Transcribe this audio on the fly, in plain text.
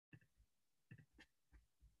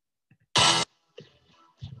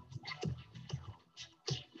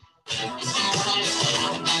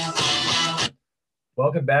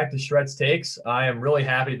Welcome back to Shreds Takes. I am really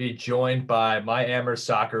happy to be joined by my Amherst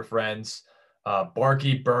soccer friends,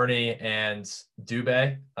 Barkey, Bernie, and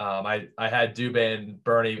Dubé. I had Dubé and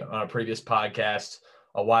Bernie on a previous podcast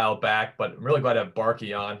a while back, but I'm really glad to have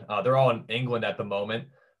Barkey on. They're all in England at the moment.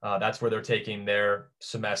 That's where they're taking their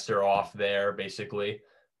semester off there, basically.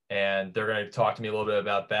 And they're going to talk to me a little bit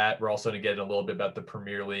about that. We're also going to get a little bit about the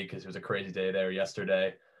Premier League because it was a crazy day there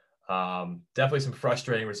yesterday. Definitely some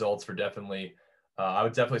frustrating results for I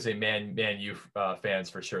would definitely say Man U fans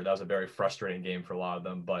for sure. That was a very frustrating game for a lot of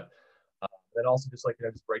them. But then also just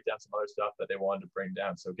just break down some other stuff that they wanted to bring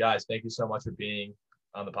down. So guys, thank you so much for being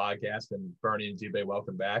on the podcast. And Bernie and Dubé,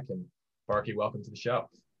 welcome back. And Barkey, welcome to the show.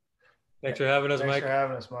 Thanks for having us, Mike. Thanks for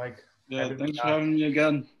having us, Mike. Yeah, thanks for having me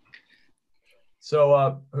again.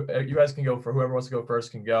 So you guys can go for whoever wants to go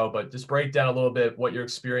first can go, but just break down a little bit what your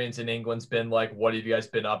experience in England's been like. What have you guys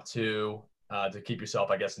been up to keep yourself,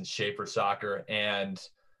 I guess, in shape for soccer, and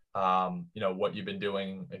what you've been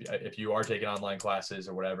doing if you are taking online classes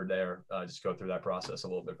or whatever there. Just go through that process a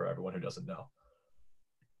little bit for everyone who doesn't know.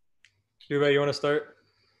 Dubé, you want to start?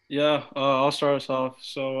 Yeah, I'll start us off.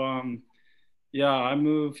 So I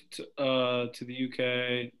moved to the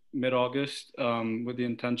UK mid-August with the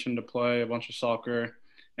intention to play a bunch of soccer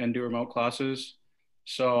and do remote classes.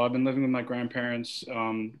 So I've been living with my grandparents,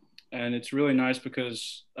 and it's really nice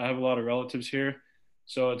because I have a lot of relatives here.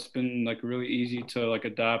 So it's been really easy to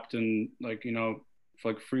adapt and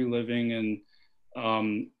free living.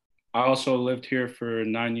 And I also lived here for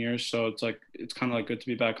 9 years. So it's kind of good to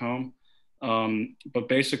be back home. But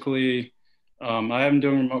basically, I am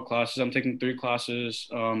doing remote classes. I'm taking 3 classes.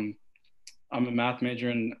 I'm a math major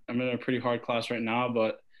and I'm in a pretty hard class right now,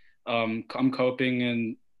 but I'm coping.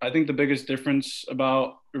 And I think the biggest difference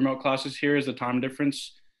about remote classes here is the time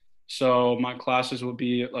difference. So my classes will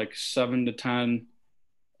be 7 to 10.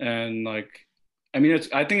 And I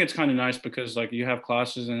think it's kind of nice because you have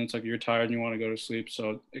classes and it's you're tired and you want to go to sleep.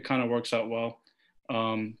 So it kind of works out well.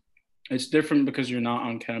 It's different because you're not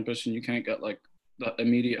on campus and you can't get the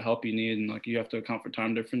immediate help you need. And you have to account for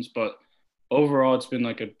time difference, but overall it's been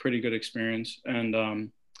a pretty good experience.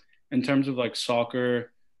 And in terms of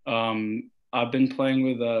soccer, I've been playing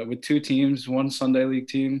with 2 teams, one Sunday league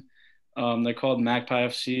team. They're called Magpie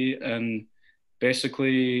FC, and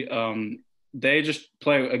basically they just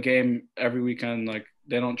play a game every weekend.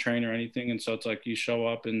 They don't train or anything, and so it's you show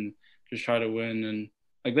up and just try to win.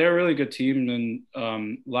 And they're a really good team.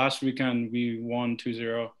 And last weekend we won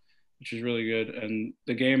 2-0, which is really good. And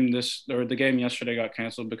the game yesterday got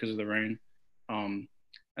canceled because of the rain. And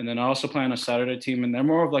then I also play on a Saturday team, and they're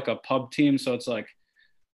more of a pub team. So it's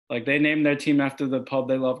they name their team after the pub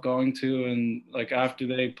they love going to. And after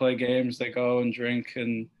they play games, they go and drink.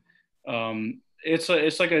 And it's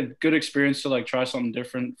a good experience to try something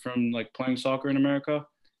different from playing soccer in America.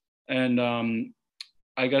 And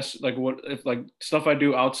I guess stuff I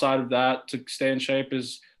do outside of that to stay in shape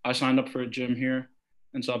is I signed up for a gym here.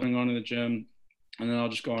 And so I've been going to the gym, and then I'll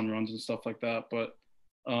just go on runs and stuff like that. But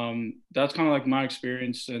that's kind of my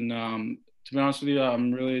experience. And to be honest with you,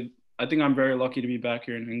 I think I'm very lucky to be back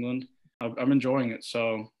here in England. I'm enjoying it.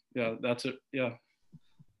 So yeah, that's it. Yeah.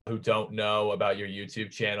 Who don't know about your YouTube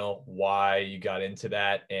channel, why you got into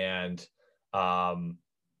that, and kind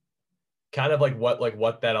of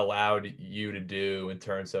what that allowed you to do in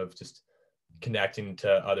terms of just connecting to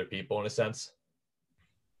other people in a sense.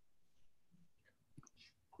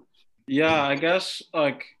 Yeah, I guess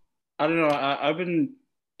I don't know. I've been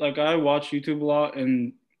I watch YouTube a lot,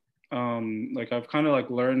 and I've kind of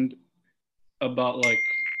learned about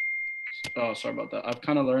sorry about that. I've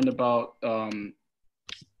kind of learned about the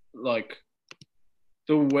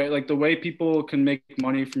way people can make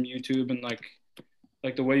money from YouTube, and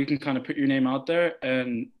the way you can kind of put your name out there.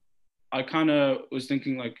 And I kind of was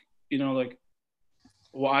thinking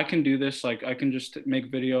well, I can do this. I can just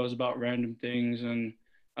make videos about random things, and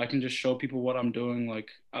I can just show people what I'm doing.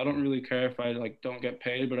 I don't really care if I don't get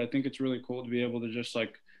paid, but I think it's really cool to be able to just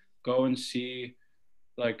go and see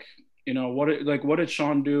what did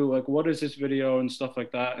Sean do? What is this video and stuff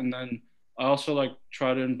like that. And then I also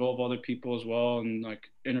try to involve other people as well, and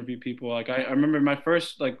interview people. I remember my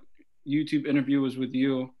first YouTube interview was with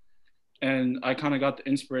you, and I kind of got the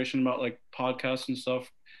inspiration about podcasts and stuff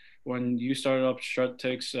when you started up Shred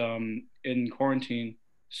Takes in quarantine.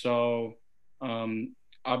 So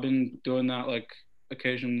I've been doing that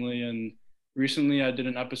occasionally, and recently I did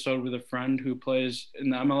an episode with a friend who plays in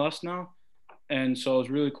the MLS now. And so it was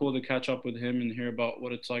really cool to catch up with him and hear about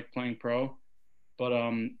what it's like playing pro. But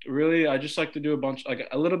really, I just like to do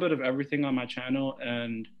a little bit of everything on my channel.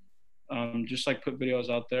 And just like put videos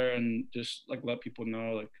out there and just like let people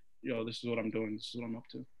know like, yo, this is what I'm doing. This is what I'm up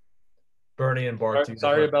to. Bernie and Bart.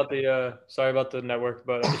 Sorry about the network,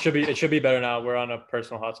 but it should be better now. We're on a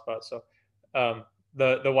personal hotspot, so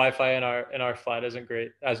the Wi-Fi in our flat isn't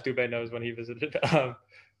great, as Dubé knows when he visited.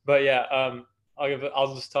 But yeah,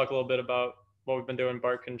 I'll just talk a little bit about what we've been doing.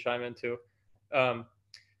 Bart can chime in too.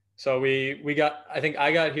 So I think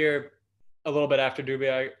I got here a little bit after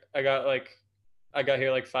Dubé. I got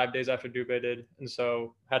here like 5 days after Dubé did, and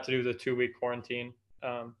so had to do the 2-week quarantine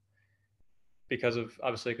because of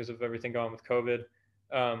everything going with COVID.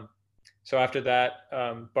 So after that,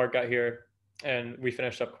 Bart got here, and we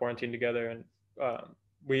finished up quarantine together. And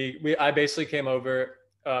I basically came over.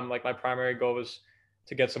 Like my primary goal was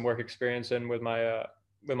to get some work experience in with my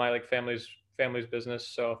like family's business.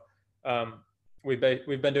 So we've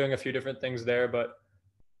been doing a few different things there, but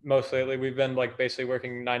most lately we've been like basically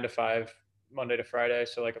working 9 to 5 Monday to Friday,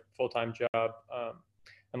 so like a full-time job.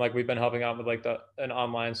 And like we've been helping out with like an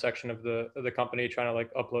online section of the company, trying to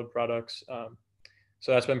like upload products.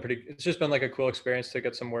 So that's been it's just been like a cool experience to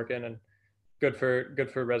get some work in, and good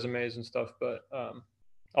for resumes and stuff. But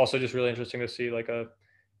also just really interesting to see like a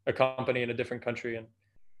company in a different country and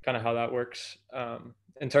kind of how that works.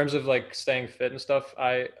 In terms of like staying fit and stuff,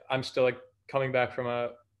 I'm still like coming back from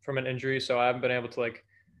an injury, so I haven't been able to like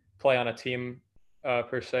play on a team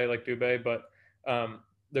per se like Dubé, but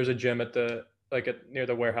there's a gym near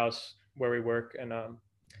the warehouse where we work, and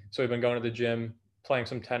so we've been going to the gym, playing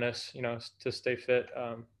some tennis, to stay fit,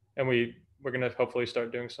 and we're gonna hopefully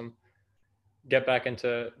get back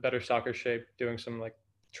into better soccer shape, doing some like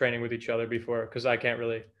training with each other before, because I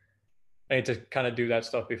need to kind of do that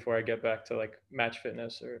stuff before I get back to like match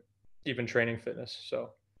fitness or even training fitness.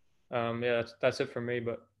 So yeah, that's it for me.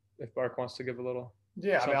 But if Bark wants to give a little.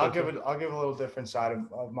 Yeah, I mean, I'll give a little different side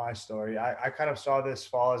of my story. I kind of saw this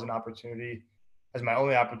fall as an opportunity, as my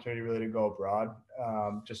only opportunity really to go abroad.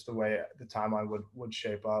 Just the way the timeline would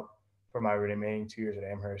shape up for my remaining 2 years at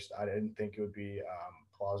Amherst, I didn't think it would be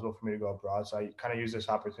plausible for me to go abroad. So I kind of used this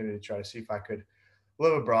opportunity to try to see if I could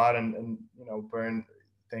live abroad, and Bern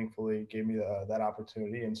thankfully gave me that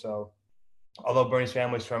opportunity. And so, although Bernie's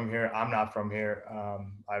family's from here, I'm not from here.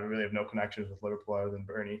 I really have no connections with Liverpool other than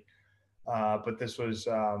Bernie. But this was,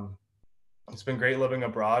 it's been great living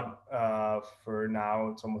abroad for now.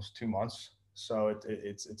 It's almost 2 months. So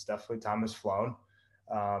it's definitely, time has flown.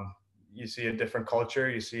 You see a different culture,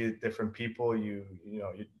 you see different people, you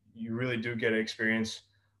really do get to experience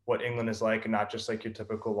what England is like, and not just like your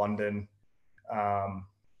typical London,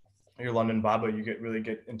 your London vibe, but you really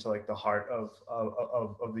get into like the heart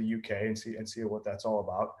of the UK and see what that's all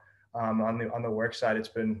about. On the work side, it's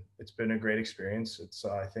been a great experience. It's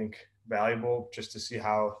I think valuable just to see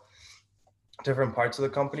how different parts of the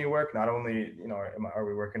company work. Not only are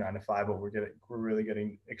we working 9 to 5, but we're really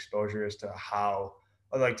getting exposure as to how,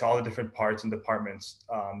 like, to all the different parts and departments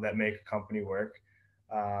that make a company work.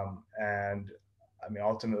 And I mean,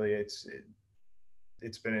 ultimately, it's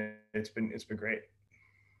been great.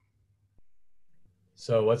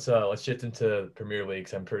 So let's shift into Premier League,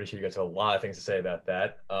 because I'm pretty sure you guys have a lot of things to say about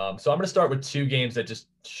that. So I'm going to start with 2 games that just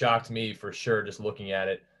shocked me for sure, just looking at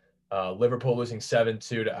it. Liverpool losing 7-2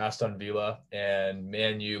 to Aston Villa, and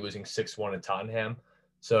Man U losing 6-1 to Tottenham.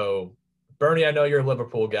 So, Bernie, I know you're a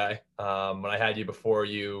Liverpool guy. When I had you before,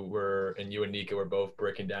 you and Nika were both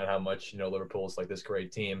breaking down how much Liverpool is like this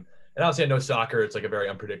great team. And obviously, I know soccer, it's like a very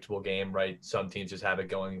unpredictable game, right? Some teams just have it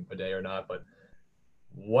going a day or not. But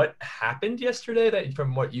what happened yesterday, that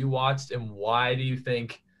from what you watched, and why do you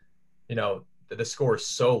think that the score is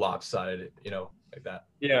so lopsided, like that?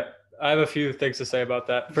 Yeah, I have a few things to say about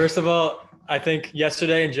that. First of all, I think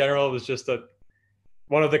yesterday in general was just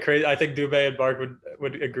one of the crazy. I think Dubé and Bark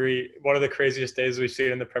would agree, one of the craziest days we've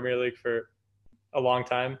seen in the Premier League for a long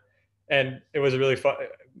time, and it was really fun.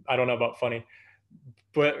 I don't know about funny,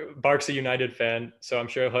 but Bark's a United fan, so I'm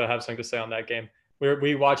sure he'll have something to say on that game.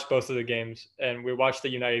 We watched both of the games, and we watched the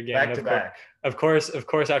United game back to back. Of course,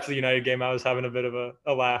 after the United game, I was having a bit of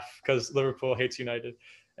a laugh because Liverpool hates United.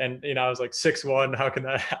 And, I was like, 6-1, how can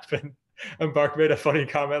that happen? And Bark made a funny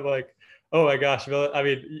comment like, oh my gosh, Villa, I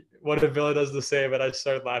mean, what if Villa does the same? And I just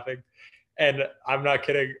started laughing. And I'm not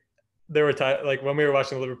kidding. There were times, like when we were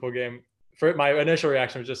watching the Liverpool game, my initial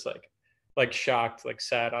reaction was just like shocked, like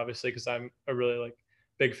sad, obviously, because I'm a really like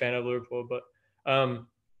big fan of Liverpool. But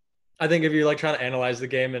I think if you're like trying to analyze the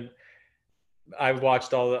game, and I've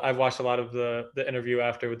watched a lot of the interview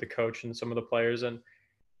after with the coach and some of the players, and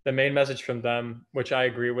the main message from them, which I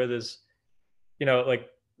agree with, is, like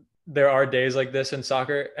there are days like this in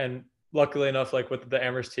soccer, and luckily enough, like with the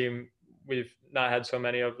Amherst team, we've not had so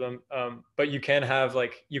many of them. But you can have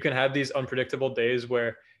these unpredictable days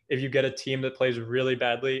where if you get a team that plays really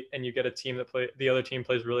badly and you get a team that the other team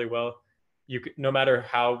plays really well, no matter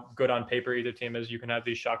how good on paper either team is, you can have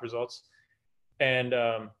these shock results. And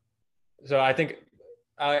so I think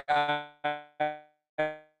I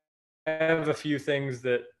have a few things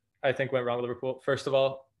that I think went wrong with Liverpool. First of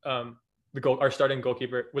all, our starting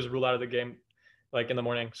goalkeeper was ruled out of the game like in the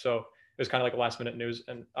morning, so it was kind of like a last minute news.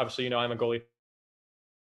 And obviously, I'm a goalie.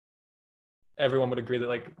 Everyone would agree that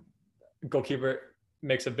like goalkeeper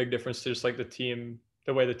makes a big difference to just like the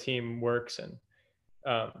way the team works, and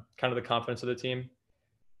kind of the confidence of the team.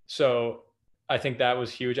 So I think that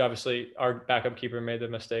was huge. Obviously, our backup keeper made the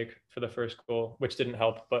mistake for the first goal, which didn't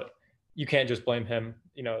help, but you can't just blame him.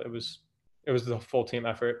 It was the full team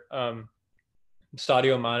effort.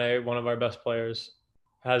 Sadio Mane, one of our best players,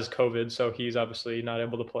 has COVID, so he's obviously not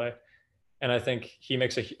able to play. And I think he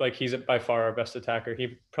makes he's by far our best attacker.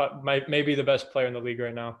 He may be the best player in the league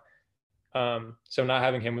right now. So not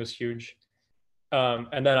having him was huge.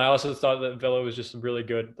 And then I also thought that Villa was just really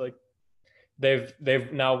good. Like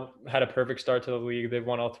they've now had a perfect start to the league. They've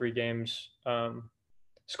won all 3 games,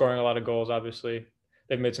 scoring a lot of goals. Obviously,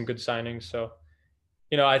 they've made some good signings. So,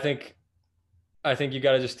 I think you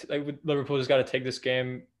got to just Liverpool just got to take this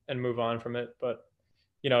game and move on from it. But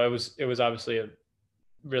it was obviously a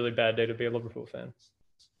really bad day to be a Liverpool fan.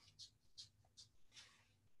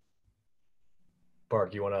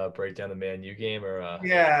 Bark, you want to break down the Man U game or?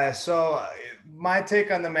 Yeah. So my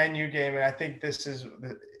take on the Man U game, and I think this is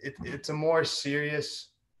it's a more serious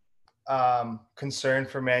concern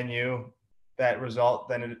for Man U, that result,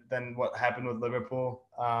 than what happened with Liverpool,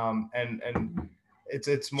 and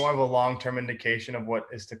it's more of a long-term indication of what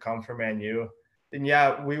is to come for Man U. And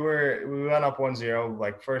yeah, we went up 1-0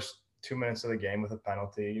 like first 2 minutes of the game with a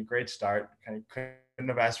penalty. A great start. Kind of couldn't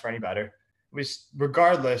have asked for any better. We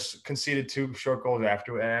regardless conceded 2 short goals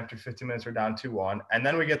after, and after 15 minutes we're down 2-1, and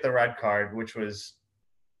then we get the red card, which was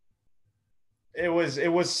it was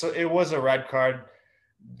a red card.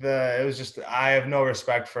 It was just, I have no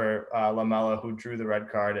respect for Lamela, who drew the red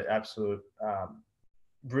card. Absolute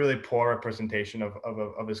really poor representation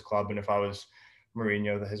of his club, and if I was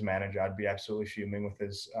Mourinho, his manager, I'd be absolutely fuming with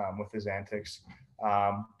his antics.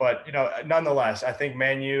 But nonetheless, I think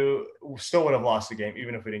Man U still would have lost the game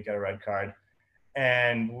even if we didn't get a red card.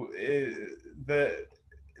 And the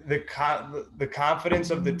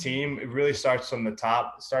confidence of the team, it really starts from the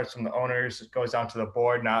top. It starts from the owners. It goes down to the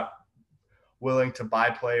board, not willing to buy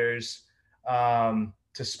players,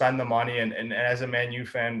 to spend the money. And as a Man U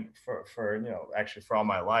fan for actually for all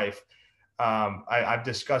my life, I've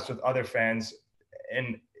discussed with other fans,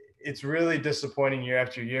 and it's really disappointing year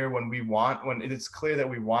after year when it's clear that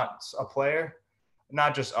we want a player,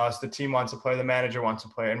 not just us. The team wants a player, the manager wants a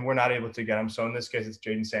player, and we're not able to get him. So in this case, it's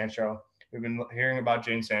Jadon Sancho. We've been hearing about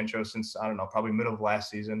Jadon Sancho since, I don't know, probably middle of last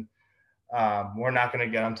season. We're not going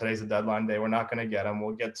to get him. Today's the deadline day. We're not going to get him.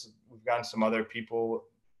 We've gotten some other people.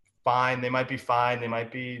 Fine. They might be fine. They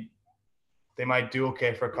might do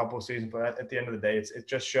okay for a couple of seasons, but at the end of the day, it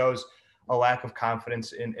just shows a lack of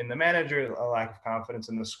confidence in the manager, a lack of confidence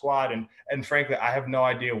in the squad. And frankly, I have no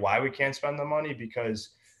idea why we can't spend the money,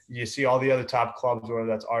 because you see all the other top clubs, whether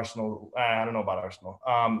that's Arsenal, I don't know about Arsenal,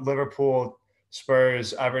 Liverpool,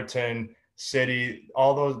 Spurs, Everton, City,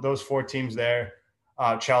 all those 4 teams there,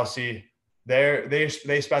 Chelsea, they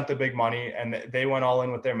spent the big money and they went all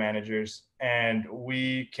in with their managers, and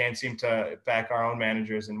we can't seem to back our own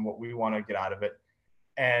managers and what we want to get out of it.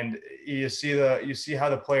 And you see how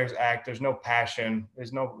the players act. There's no passion.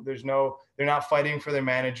 They're not fighting for their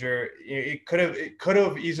manager. It could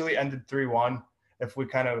have easily ended 3-1 if we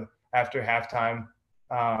kind of after halftime,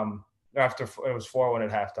 after it was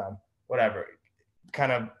 4-1 at halftime, whatever,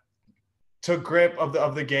 kind of took grip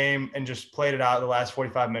of the game and just played it out the last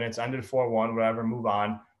 45 minutes, ended 4-1, whatever, move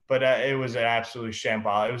on. But it was an absolute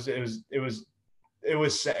shambolic. It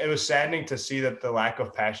was saddening to see that the lack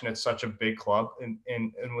of passion at such a big club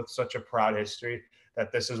and with such a proud history,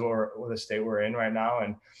 that this is where the state we're in right now.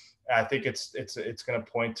 And I think it's going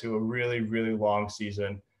to point to a really, really long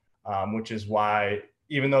season, which is why,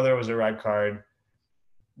 even though there was a red card,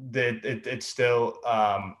 it's still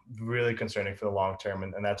really concerning for the long term.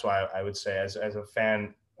 And that's why I would say, as a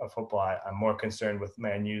fan of football, I'm more concerned with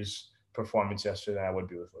Man U's performance yesterday than I would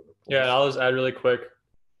be with Liverpool. Yeah, and I'll just add really quick.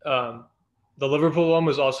 The Liverpool one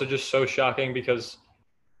was also just so shocking because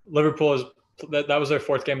Liverpool that was their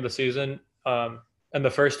 4th game of the season. And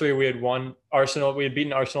the first 3 we had won. We had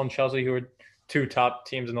beaten Arsenal and Chelsea, who were 2 top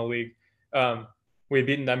teams in the league. We had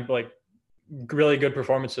beaten them like really good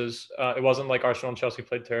performances. It wasn't like Arsenal and Chelsea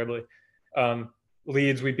played terribly.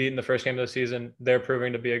 Leeds we beat in the first game of the season. They're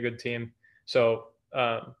proving to be a good team. So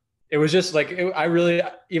it was just like I really,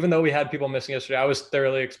 even though we had people missing yesterday, I was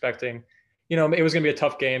thoroughly expecting, it was going to be a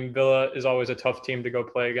tough game. Villa is always a tough team to go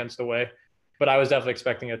play against away, but I was definitely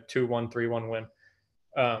expecting a 2-1, 3-1 win.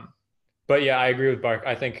 But yeah, I agree with Bark.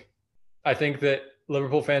 I think that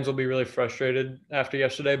Liverpool fans will be really frustrated after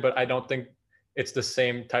yesterday, but I don't think it's the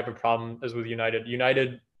same type of problem as with United.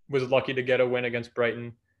 United was lucky to get a win against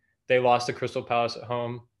Brighton. They lost to Crystal Palace at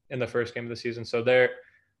home in the first game of the season. So they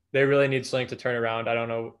really need something to turn around. I don't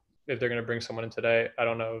know if they're going to bring someone in today. I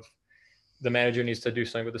don't know if the manager needs to do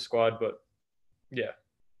something with the squad, but yeah,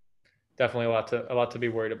 definitely a lot to be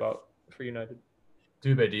worried about for United.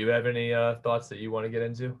 Dube, do you have any thoughts that you want to get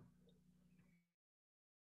into?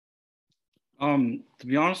 To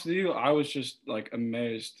be honest with you, I was just like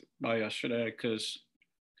amazed by yesterday because,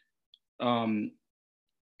 the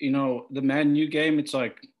Man U game. It's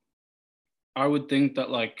like I would think that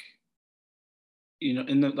like,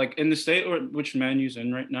 in the state or which Man U's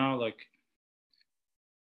in right now, like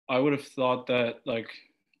I would have thought that like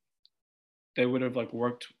they would have like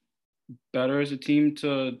worked better as a team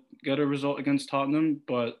to get a result against Tottenham,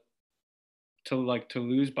 but to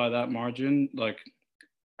lose by that margin, like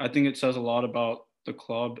I think it says a lot about the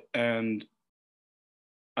club. And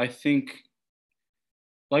I think,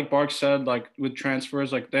 like Bark said, like with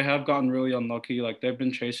transfers, like they have gotten really unlucky. Like they've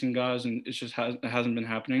been chasing guys, and it hasn't been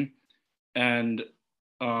happening. And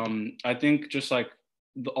I think just like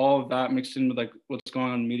all of that mixed in with like what's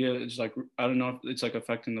going on in media, it's like I don't know if it's like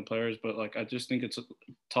affecting the players, but like I just think it's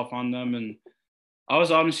tough on them. And I was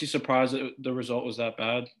honestly surprised that the result was that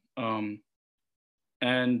bad.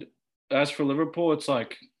 And as for Liverpool, it's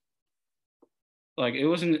like it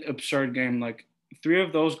was an absurd game. Like 3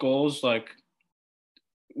 of those goals like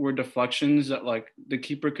were deflections that like the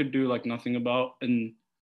keeper could do like nothing about. And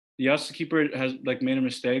yes, the keeper has like made a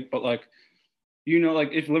mistake, but like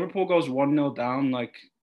like if Liverpool goes 1-0 down, like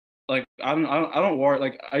I don't worry.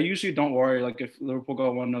 Like I usually don't worry. Like if Liverpool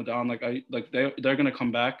go 1-0 down, like they're gonna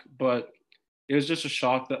come back. But it was just a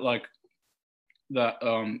shock that like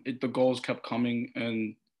the goals kept coming.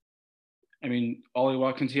 And I mean, Ollie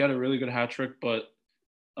Watkins, he had a really good hat trick, but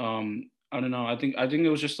I don't know. I think it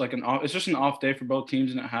was just like it's just an off day for both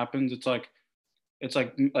teams, and it happens. It's like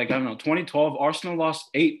I don't know. 2012, Arsenal lost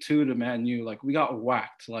 8-2 to Man U. Like we got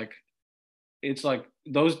whacked. Like it's like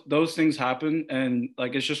those things happen, and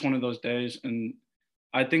like it's just one of those days. And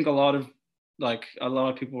I think a lot of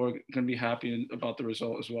people are gonna be happy about the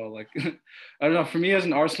result as well. Like I don't know. For me as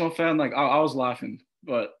an Arsenal fan, like I was laughing.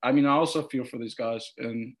 But I mean, I also feel for these guys,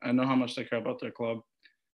 and I know how much they care about their club.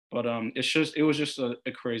 But it was just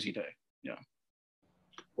a crazy day. Yeah.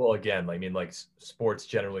 Well, again, I mean, like sports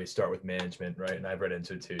generally start with management, right? And I've read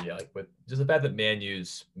into it too. Yeah, like with just the fact that Man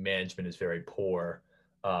U's management is very poor.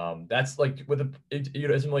 That's like it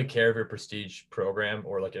doesn't really care if you're a prestige program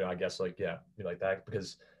or like I guess like like that,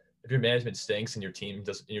 because if your management stinks and your team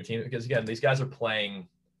because again these guys are playing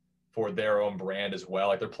for their own brand as well.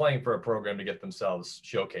 Like they're playing for a program to get themselves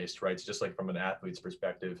showcased, right? It's just like from an athlete's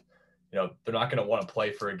perspective, they're not going to want to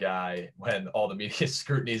play for a guy when all the media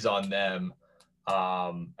scrutiny is on them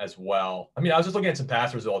as well. I mean, I was just looking at some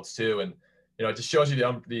past results too, and it just shows you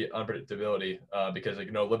the unpredictability because like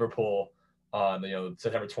Liverpool on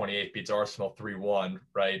September 28th beats Arsenal 3-1,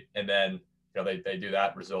 right? And then they do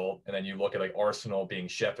that result, and then you look at like Arsenal being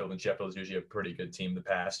Sheffield, and Sheffield is usually a pretty good team in the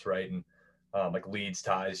past, right? And like Leeds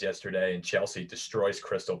ties yesterday, and Chelsea destroys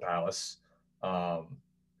Crystal Palace.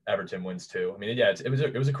 Everton wins too. I mean, yeah,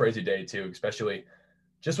 it was a crazy day too, especially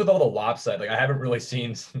just with all the lopsided. Like I haven't really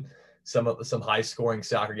seen some high scoring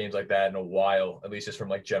soccer games like that in a while, at least just from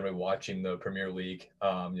like generally watching the Premier League.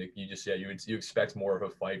 You expect more of a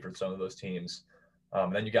fight for some of those teams.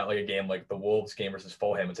 And then you got like a game like the Wolves game versus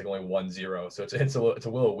Fulham. It's like only 1-0. So it's a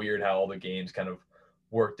little weird how all the games kind of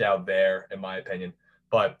worked out there, in my opinion.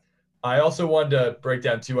 But I also wanted to break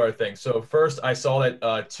down 2 other things. So first, I saw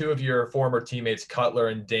that 2 of your former teammates, Cutler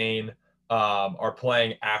and Dane, are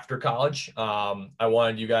playing after college. I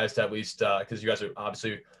wanted you guys to at least, because you guys are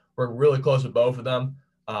obviously working really close with both of them.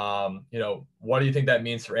 What do you think that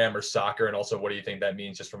means for Amherst soccer? And also, what do you think that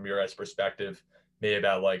means just from your guys' perspective, maybe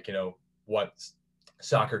about like, what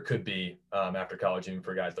soccer could be after college, even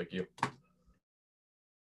for guys like you?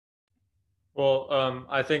 Well,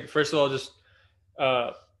 I think first of all, just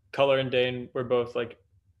Color and Dane were both like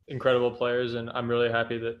incredible players, and I'm really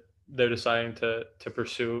happy that they're deciding to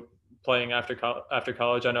pursue playing after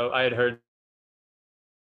college. I know I had heard.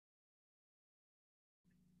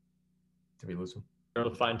 Did we lose him? To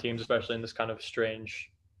find teams, especially in this kind of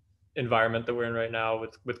strange environment that we're in right now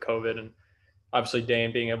with COVID, and obviously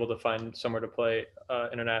Dane being able to find somewhere to play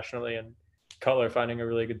internationally, and Cutler finding a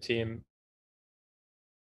really good team.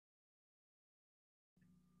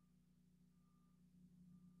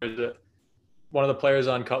 One of the players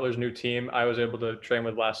on Cutler's new team I was able to train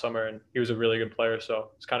with last summer, and he was a really good player. So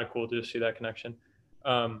it's kind of cool to just see that connection.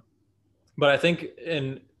 But I think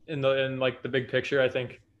in like the big picture, I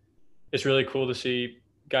think it's really cool to see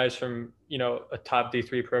guys from, a top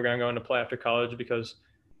D3 program going to play after college, because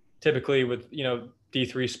typically with,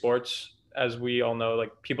 D3 sports, as we all know,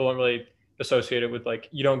 like people don't really associate it with, like,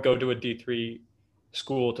 you don't go to a D3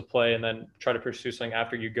 school to play and then try to pursue something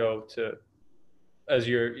after you go to,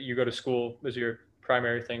 you go to school as your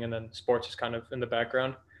primary thing, and then sports is kind of in the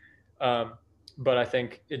background. But I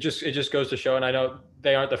think it just goes to show, and I know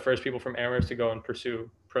they aren't the first people from Amherst to go and pursue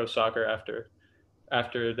pro soccer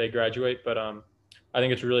after they graduate, but I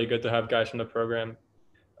think it's really good to have guys from the program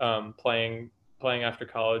playing after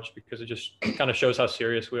college, because it just kind of shows how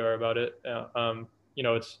serious we are about it.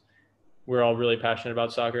 We're all really passionate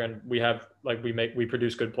about soccer, and we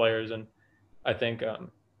produce good players, and I think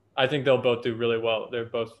they'll both do really well. They're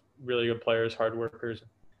both really good players, hard workers.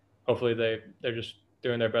 Hopefully they're just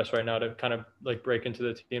doing their best right now to kind of like break into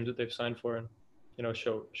the teams that they've signed for, and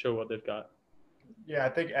show what they've got. Yeah, I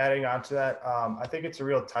think adding on to that, I think it's a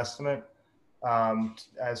real testament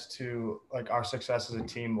as to like our success as a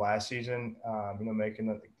team last season, making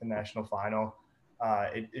the national final.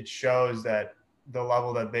 It shows that the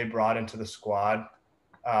level that they brought into the squad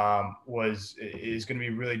is going to be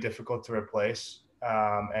really difficult to replace.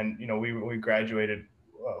 And we graduated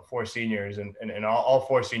 4 seniors, and all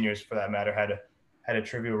 4 seniors for that matter had a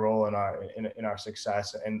trivial role in our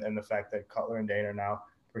success, and the fact that Cutler and Dane are now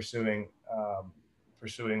pursuing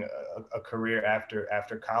a career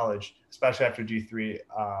after college, especially after D3,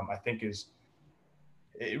 I think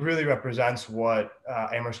it really represents what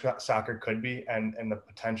Amherst soccer could be, and the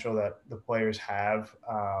potential that the players have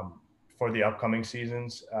for the upcoming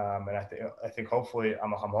seasons. And I think hopefully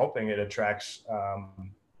I'm hoping it attracts.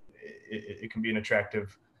 It can be an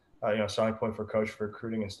attractive, selling point for coach for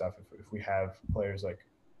recruiting and stuff. If we have players like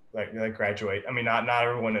graduate. I mean, not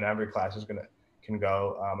everyone in every class can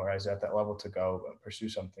go or is at that level to go pursue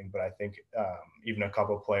something. But I think even a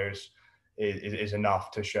couple of players is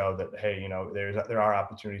enough to show that, hey, there are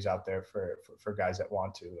opportunities out there for guys that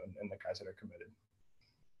want to, and the guys that are committed.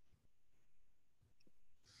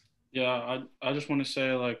 Yeah, I just want to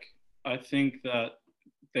say, like, I think that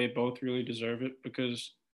they both really deserve it,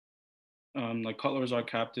 because like Cutler is our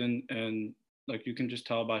captain, and like you can just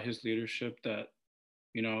tell by his leadership that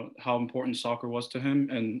how important soccer was to him,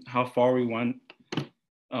 and how far we went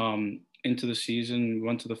into the season. We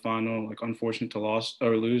went to the final, like unfortunate to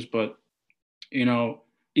lose, but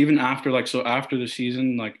even after after the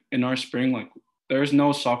season, like in our spring, like there's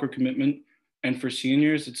no soccer commitment, and for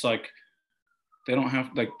seniors it's like they don't have,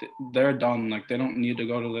 like, they're done, like they don't need to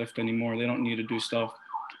go to lift anymore, they don't need to do stuff.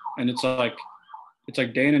 And it's like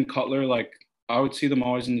Dane and Cutler, like I would see them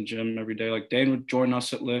always in the gym every day. Like Dane would join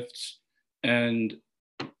us at lifts, and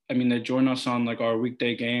I mean, they join us on like our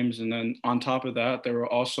weekday games. And then on top of that, they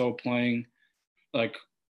were also playing, like,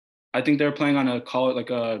 I think they were playing on a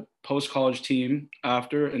post-college team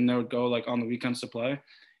after, and they would go like on the weekends to play.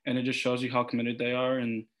 And it just shows you how committed they are.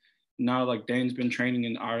 And now like Dane's been training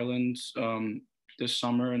in Ireland this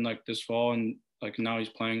summer and like this fall, and like now he's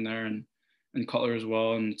playing there, and Cutler as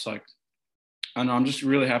well. And it's like, I know, I'm just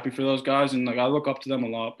really happy for those guys, and like I look up to them a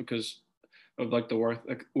lot because of like the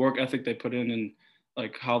work ethic they put in, and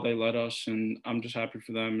like how they led us, and I'm just happy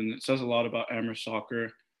for them. And it says a lot about Amherst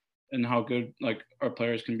soccer and how good like our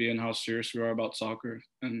players can be, and how serious we are about soccer.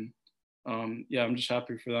 And yeah, I'm just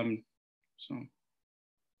happy for them. So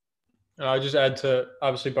I'll just add to,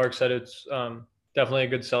 obviously Bark said it's definitely a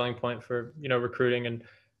good selling point for recruiting, and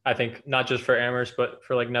I think not just for Amherst but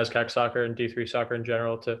for like NESCAC soccer and D3 soccer in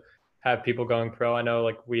general, to have people going pro. I know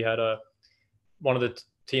like we had one of the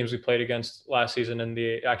teams we played against last season in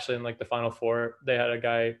the Final Four, they had a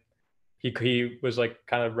guy, he was like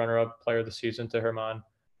kind of runner-up player of the season to Herman,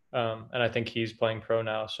 and I think he's playing pro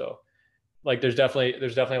now. So like there's definitely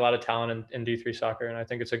a lot of talent in D3 soccer, and I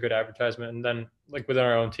think it's a good advertisement. And then like within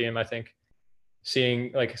our own team, I think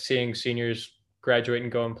seeing seniors graduate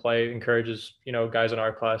and go and play encourages guys in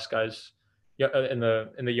our class, guys in the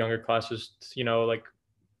younger classes, like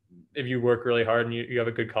if you work really hard and you have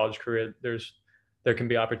a good college career, there can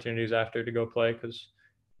be opportunities after to go play, because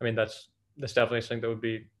I mean that's definitely something that would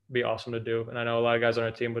be awesome to do. And I know a lot of guys on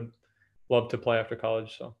our team would love to play after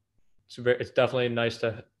college, so it's definitely nice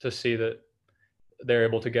to see that they're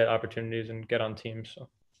able to get opportunities and get on teams. So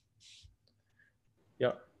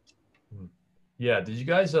Yeah. Did you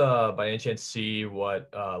guys, by any chance, see what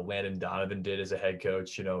Landon Donovan did as a head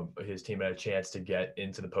coach? You know, his team had a chance to get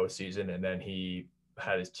into the postseason, and then he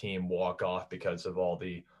had his team walk off because of all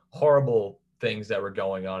the horrible things that were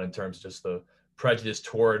going on in terms of just the prejudice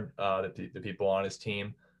toward the people on his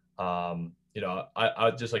team. You know, I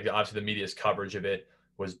just like obviously the media's coverage of it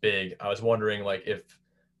was big. I was wondering like if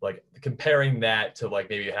like comparing that to like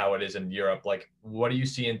maybe how it is in Europe, like what do you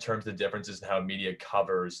see in terms of the differences in how media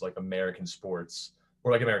covers like American sports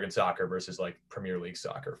or like American soccer versus like Premier League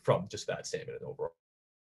soccer from just that statement and overall?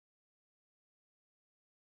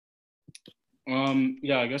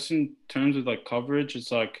 Yeah, I guess in terms of like coverage,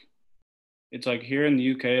 it's like here in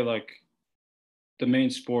the UK, like the main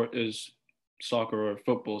sport is soccer or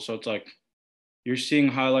football. So it's like you're seeing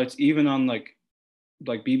highlights even on like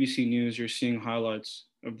BBC News, you're seeing highlights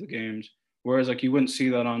of the games. Whereas like you wouldn't see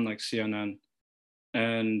that on like CNN.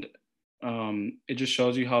 And it just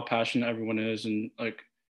shows you how passionate everyone is. And like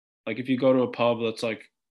if you go to a pub that's like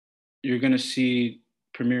you're gonna see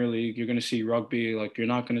Premier League, you're gonna see rugby, like you're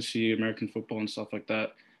not gonna see American football and stuff like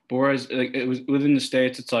that. But whereas like it was within the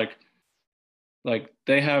States, it's like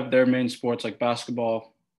they have their main sports like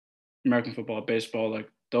basketball, American football, baseball, like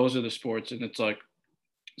those are the sports, and it's like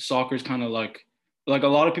soccer's kind of like a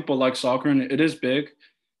lot of people like soccer and it is big,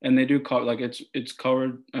 and they do cover like it's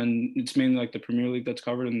covered, and it's mainly like the Premier League that's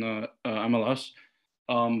covered in the MLS,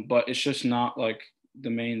 but it's just not like the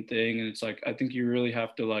main thing, and it's like I think you really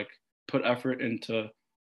have to like put effort into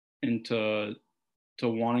to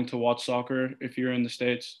wanting to watch soccer if you're in the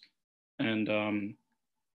States. And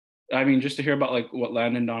I mean, just to hear about like what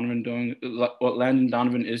Landon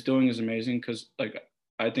Donovan is doing is amazing because like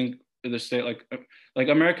I think the state like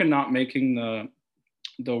America not making the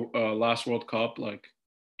last World Cup, like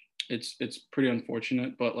it's pretty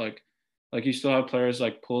unfortunate, but like you still have players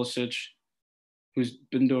like Pulisic who's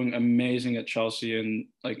been doing amazing at Chelsea, and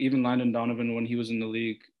like even Landon Donovan when he was in the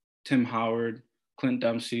league, Tim Howard, Clint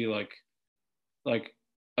Dempsey, like like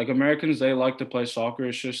Americans they like to play soccer.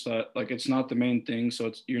 It's just that like it's not the main thing, so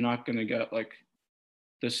it's you're not gonna get like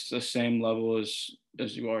this the same level as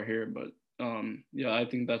you are here. But yeah, I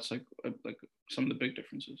think that's like some of the big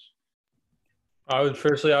differences. I would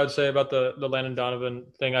say about the Landon Donovan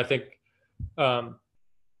thing. I think, um,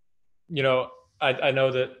 you know, I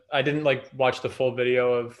know that I didn't like watch the full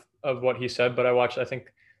video of what he said, but I watched I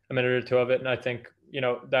think a minute or two of it, and I think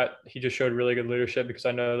that he just showed really good leadership because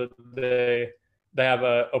I know that they have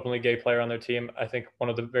a openly gay player on their team. I think one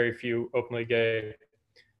of the very few openly gay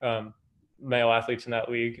um, male athletes in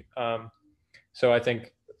that league. So I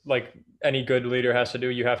think like any good leader has to do,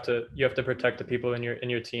 you have to protect the people in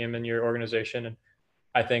your team and your organization. And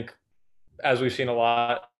I think as we've seen a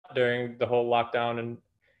lot during the whole lockdown and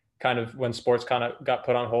kind of when sports kind of got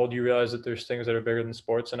put on hold, you realize that there's things that are bigger than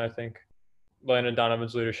sports. And I think Landon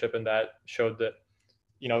Donovan's leadership in that showed that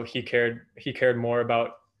he cared more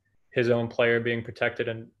about his own player being protected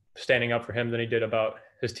and standing up for him than he did about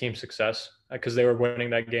his team's success because they were winning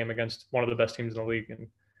that game against one of the best teams in the league. And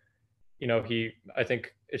I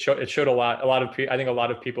think it showed I think a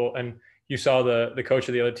lot of people, and you saw the coach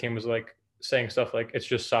of the other team was like saying stuff like it's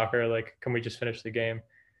just soccer, like can we just finish the game.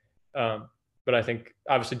 But I think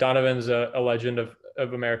obviously Donovan's a legend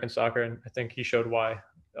of American soccer, and I think he showed why,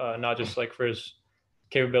 not just like for his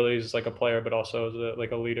capabilities like a player, but also as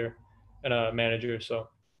like a leader and a manager. So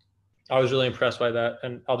I was really impressed by that.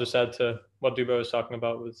 And I'll just add to what Dubo was talking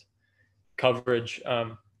about with coverage.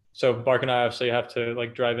 So Bark and I obviously have to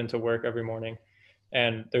like drive into work every morning,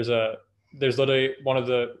 and there's literally one of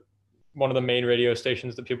the main radio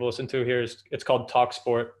stations that people listen to here it's called Talk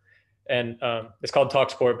Sport, and it's called Talk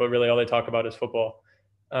Sport, but really all they talk about is football,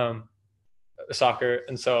 soccer,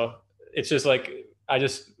 and so it's just like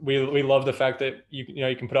we love the fact that you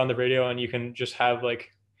can put on the radio and you can just have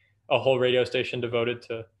like a whole radio station devoted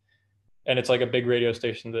to, and it's like a big radio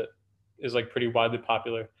station that is like pretty widely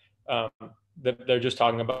popular. That they're just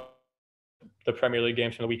talking about the Premier League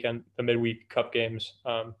games from the weekend, the midweek cup games,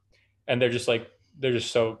 and they're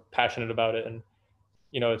just so passionate about it. And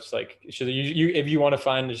it's like you if you want to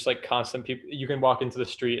find just like constant people, you can walk into the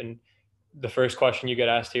street and the first question you get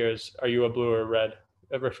asked here is, "Are you a blue or a red?"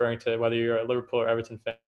 Referring to whether you're a Liverpool or Everton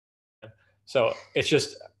fan. So it's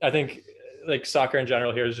just I think like soccer in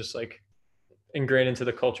general here is just like ingrained into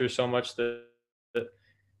the culture so much that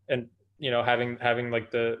and having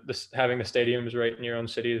like having the stadiums right in your own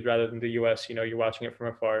cities rather than the US, you're watching it from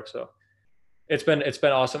afar. So it's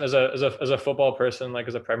been awesome as a football person, like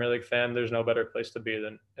as a Premier League fan, there's no better place to be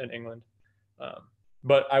than in England.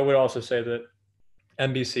 But I would also say that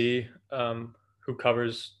NBC, who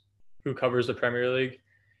covers the Premier League,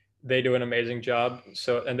 they do an amazing job.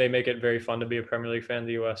 So, and they make it very fun to be a Premier League fan in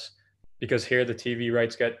the US, because here the TV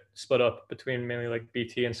rights get split up between mainly like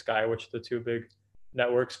BT and Sky, which are the two big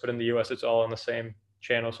networks. But in the US, it's all on the same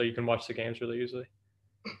channel, so you can watch the games really easily.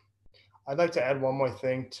 I'd like to add one more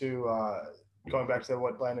thing to going back to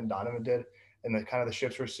what Landon Donovan did and the kind of the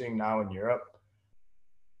shifts we're seeing now in Europe.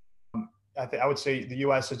 I would say the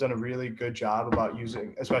U.S. has done a really good job about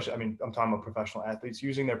using, especially, I mean, I'm talking about professional athletes,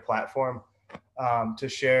 using their platform to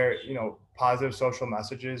share, positive social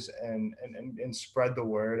messages and spread the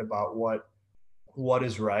word about what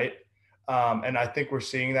is right. And I think we're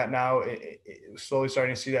seeing that now, slowly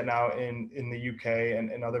starting to see that now in the UK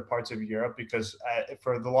and other parts of Europe, because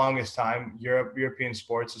for the longest time, European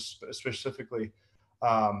sports, specifically,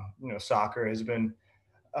 soccer has been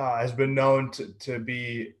known to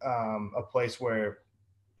be a place where,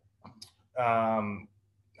 how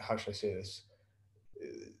should I say this?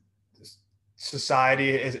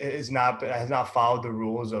 Society has not followed the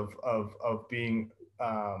rules of being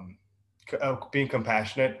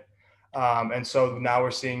compassionate, and so now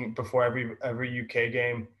we're seeing before every UK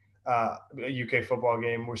game, UK football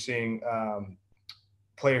game, we're seeing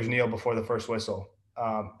players kneel before the first whistle.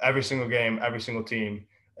 Every single game, every single team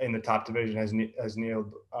in the top division has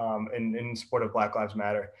kneeled in support of Black Lives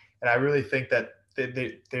Matter, and I really think that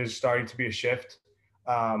there's starting to be a shift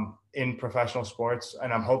in professional sports,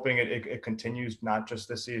 and I'm hoping it continues, not just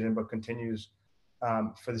this season, but continues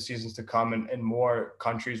for the seasons to come, and more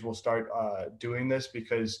countries will start doing this,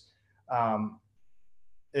 because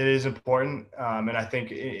it is important, and I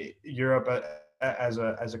think Europe as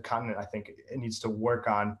a continent, I think it needs to work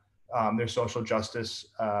on their social justice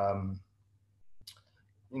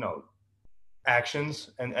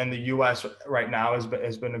actions, and the U.S. right now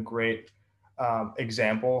has been a great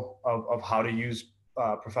example of how to use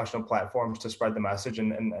professional platforms to spread the message,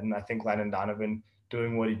 and I think Landon Donovan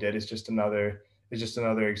doing what he did is just another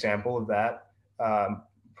example of that.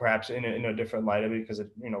 Perhaps in a different light of it, because it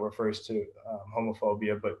refers to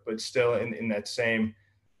homophobia, but still in that same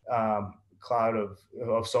cloud of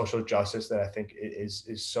social justice that I think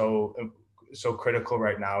is so critical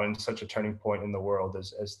right now, and such a turning point in the world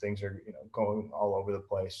as things are going all over the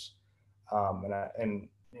place. I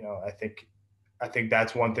think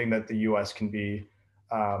that's one thing that the U.S. can be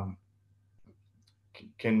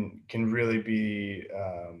can really be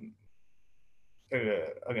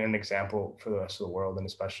an example for the rest of the world, and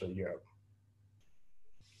especially Europe.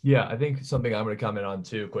 Yeah, I think something I'm going to comment on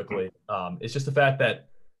too quickly. It's just the fact that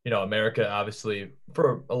America, obviously,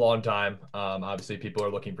 for a long time, obviously people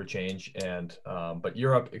are looking for change, and but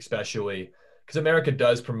Europe especially, because America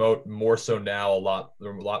does promote more so now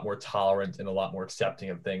they're a lot more tolerant and a lot more accepting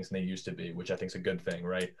of things than they used to be, which I think is a good thing,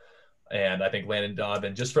 right? And I think Landon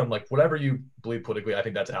Donovan, just from like whatever you believe politically, I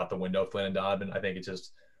think that's out the window for Landon Donovan. I think it's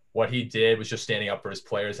just what he did was just standing up for his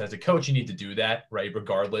players. And as a coach, you need to do that, right?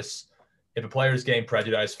 Regardless, if a player is getting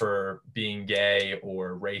prejudiced for being gay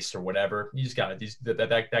or race or whatever, you just got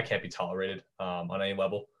that can't be tolerated on any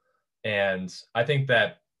level. And I think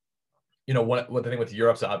that what the thing with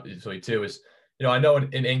Europe's obviously too is I know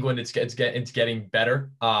in England it's getting better,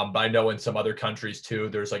 but I know in some other countries too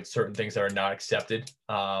there's like certain things that are not accepted,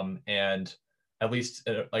 and at least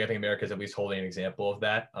like I think America is at least holding an example of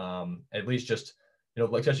that, at least just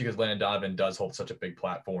especially because Landon Donovan does hold such a big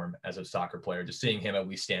platform as a soccer player. Just seeing him at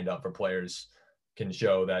least stand up for players can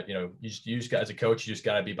show that you just got, as a coach, you just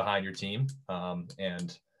got to be behind your team,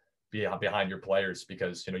 and be behind your players,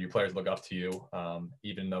 because your players look up to you,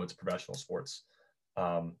 even though it's professional sports.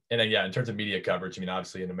 And then, yeah, in terms of media coverage, I mean,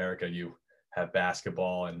 obviously in America you have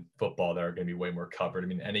basketball and football that are going to be way more covered. I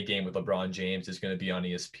mean, any game with LeBron James is going to be on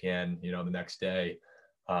ESPN, the next day,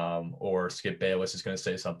 or Skip Bayless is going to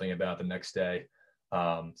say something about the next day.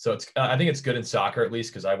 So I think it's good in soccer, at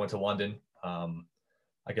least, because I went to London,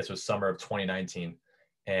 I guess it was summer of 2019,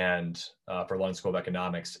 and for London School of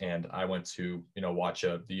Economics, and I went to watch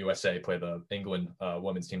the USA play the England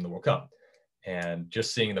women's team in the World Cup, and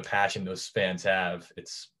just seeing the passion those fans have,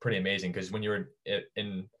 it's pretty amazing. Because when you're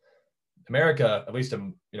in America, at least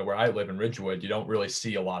where I live in Ridgewood, you don't really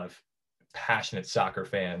see a lot of passionate soccer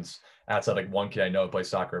fans outside like one kid I know plays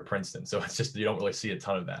soccer at Princeton. So it's just you don't really see a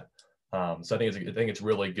ton of that. So I think it's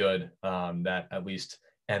really good that at least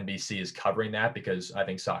NBC is covering that, because I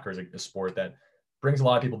think soccer is a sport that brings a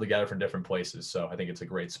lot of people together from different places. So I think it's a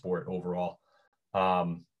great sport overall.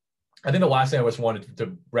 I think the last thing I just wanted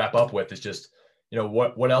to wrap up with is just,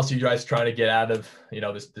 what else are you guys trying to get out of,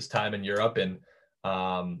 this time in Europe? And,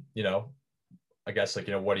 I guess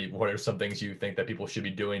what are some things you think that people should be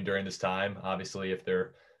doing during this time? Obviously, if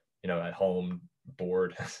they're, at home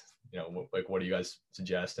bored, what do you guys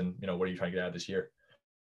suggest? And, what are you trying to get out of this year?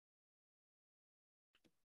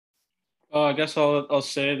 I guess I'll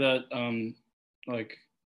say that like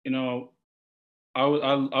you know I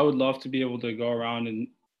would love to be able to go around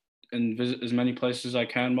and visit as many places as I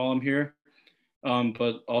can while I'm here.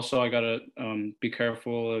 But also I gotta be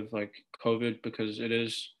careful of like COVID because it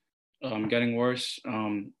is getting worse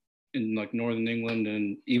in like northern England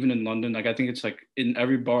and even in London. Like I think it's like in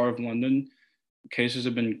every bar of London, cases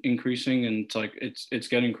have been increasing and it's like it's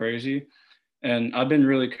getting crazy. And I've been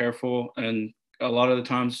really careful. And a lot of the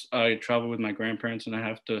times I travel with my grandparents and I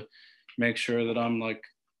have to make sure that I'm like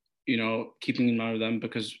keeping in mind of them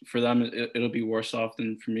because for them it'll be worse off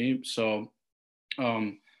than for me. So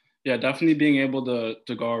um, yeah, definitely being able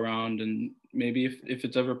to go around and maybe if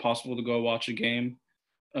it's ever possible to go watch a game,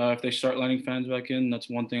 if they start letting fans back in, that's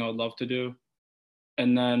one thing I would love to do.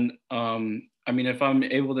 And then I mean, if I'm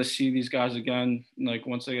able to see these guys again, like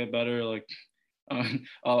once they get better, like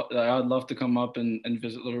I'd love to come up and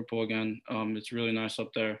visit Liverpool again. It's really nice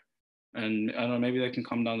up there, and I don't know, maybe they can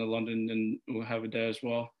come down to London and we'll have a day as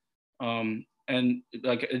well. And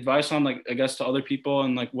like advice on like I guess to other people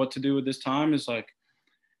and like what to do with this time is like,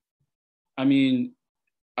 I mean,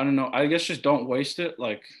 I don't know. I guess just don't waste it.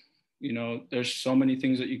 Like, there's so many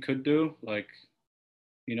things that you could do. Like,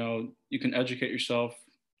 you can educate yourself.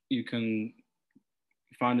 You can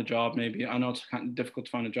find a job. Maybe I know it's kind of difficult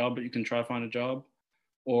to find a job, but you can try to find a job,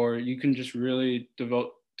 or you can just really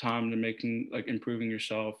devote time to making like improving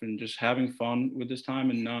yourself and just having fun with this time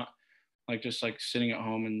and not like just like sitting at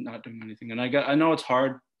home and not doing anything. And I know it's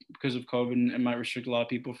hard because of COVID and it might restrict a lot of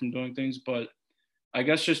people from doing things, but I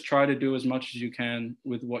guess just try to do as much as you can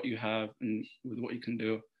with what you have and with what you can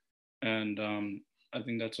do. And I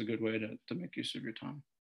think that's a good way to make use of your time.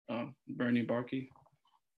 Bernie Barkey.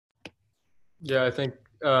 Yeah, I think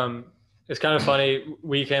it's kind of funny.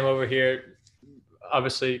 We came over here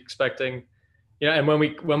obviously expecting, and when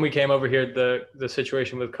we came over here, the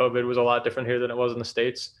situation with COVID was a lot different here than it was in the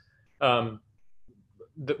States. When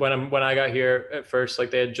I got here at first,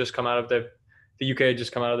 like they had just come out of the UK had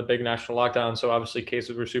just come out of the big national lockdown, so obviously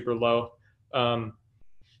cases were super low. We're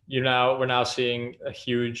now seeing a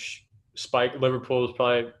huge spike. Liverpool is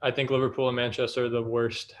probably, I think Liverpool and Manchester are the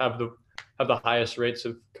worst, have the highest rates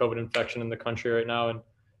of COVID infection in the country right now, and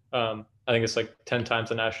I think it's like 10 times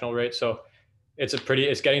the national rate. So it's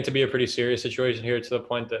getting to be a pretty serious situation here to the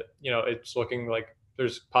point that it's looking like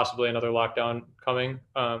there's possibly another lockdown coming.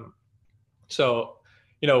 So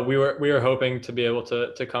we were hoping to be able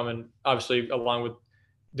to come and obviously along with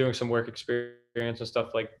doing some work experience and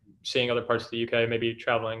stuff like seeing other parts of the UK, maybe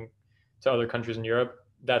traveling to other countries in Europe.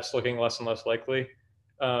 That's looking less and less likely.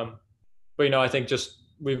 But I think just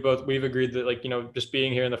we've agreed that like just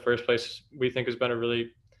being here in the first place we think has been a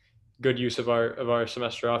really good use of our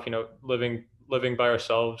semester off. Living by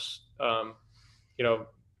ourselves.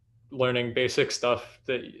 Learning basic stuff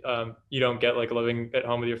that you don't get like living at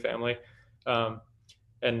home with your family.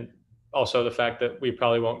 And also the fact that we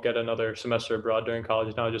probably won't get another semester abroad during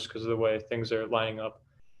college now just because of the way things are lining up.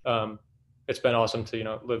 It's been awesome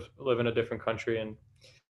to live in a different country and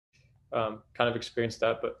kind of experience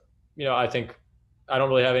that. But I think I don't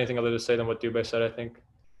really have anything other to say than what Dubé said. I think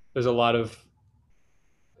there's a lot of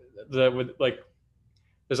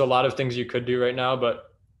there's a lot of things you could do right now,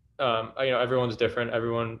 but everyone's different.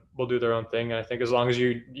 Everyone will do their own thing. And I think as long as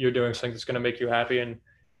you're doing something that's going to make you happy and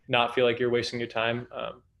not feel like you're wasting your time,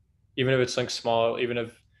 even if it's like small, even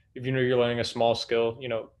if you're learning a small skill,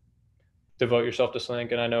 devote yourself to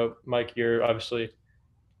something. And I know, Mike, you're obviously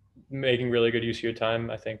making really good use of your time.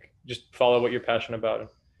 I think just follow what you're passionate about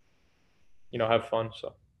and have fun.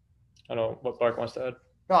 So I don't know what Bark wants to add.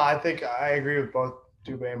 No, I think I agree with both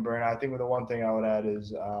Dubé and Byrne. I think the one thing I would add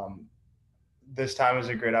is this time is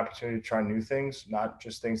a great opportunity to try new things, not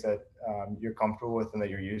just things that you're comfortable with and that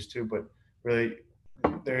you're used to, but really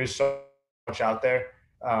there is so much out there.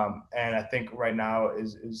 And I think right now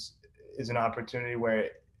is an opportunity where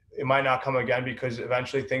it might not come again because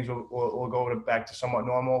eventually things will go back to somewhat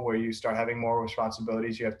normal where you start having more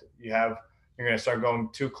responsibilities. You're going to start going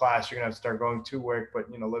to class. You're going to have to start going to work, but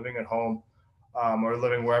living at home or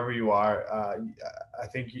living wherever you are, I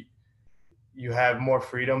think you have more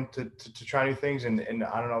freedom to try new things. And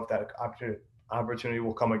I don't know if that opportunity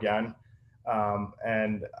will come again.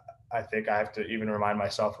 And I think I have to even remind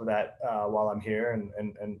myself of that while I'm here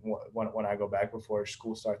and when I go back before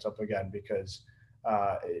school starts up again, because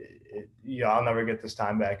I'll never get this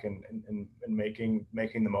time back and making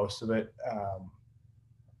the most of it.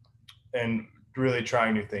 And really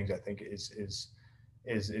trying new things, I think is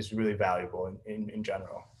really valuable in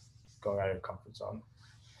general, going out of your comfort zone.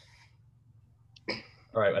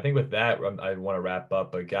 All right. I think with that, I want to wrap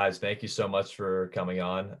up. But guys, thank you so much for coming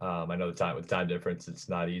on. I know with the time difference, it's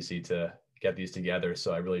not easy to get these together.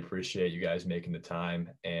 So I really appreciate you guys making the time,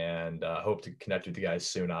 and hope to connect with you guys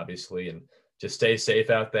soon, obviously. And just stay safe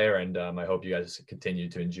out there. And I hope you guys continue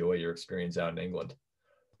to enjoy your experience out in England.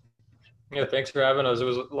 Yeah, thanks for having us. It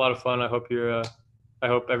was a lot of fun. I hope I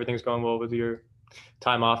hope everything's going well with your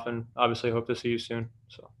time off, and obviously hope to see you soon.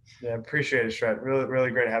 So yeah, appreciate it, Shred. Really, really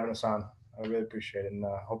great having us on. I really appreciate it, and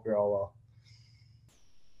hope you're all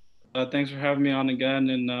well. Thanks for having me on again,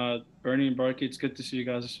 and Bernie and Barky, it's good to see you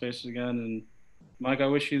guys' faces again. And Mike, I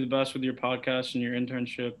wish you the best with your podcast and your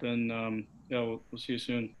internship, and yeah, we'll see you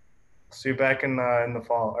soon. See you back in the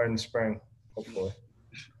fall or in the spring, hopefully.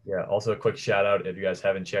 Yeah. Also, a quick shout out, if you guys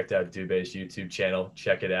haven't checked out Dubé's YouTube channel,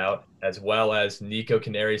 check it out, as well as Nico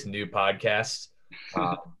Canary's new podcast.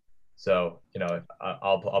 So,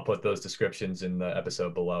 I'll put those descriptions in the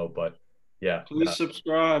episode below. But yeah, please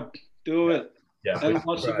subscribe. Do it. Yeah, and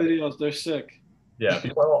watch the videos. They're sick. Yeah, if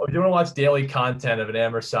you want to watch daily content of an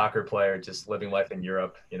Amherst soccer player just living life in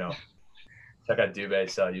Europe, check out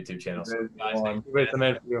Dubé's YouTube channel. So, guys, Dubé's the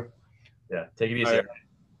man for you. Yeah, take it easy. All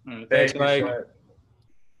right. Thanks, Mike.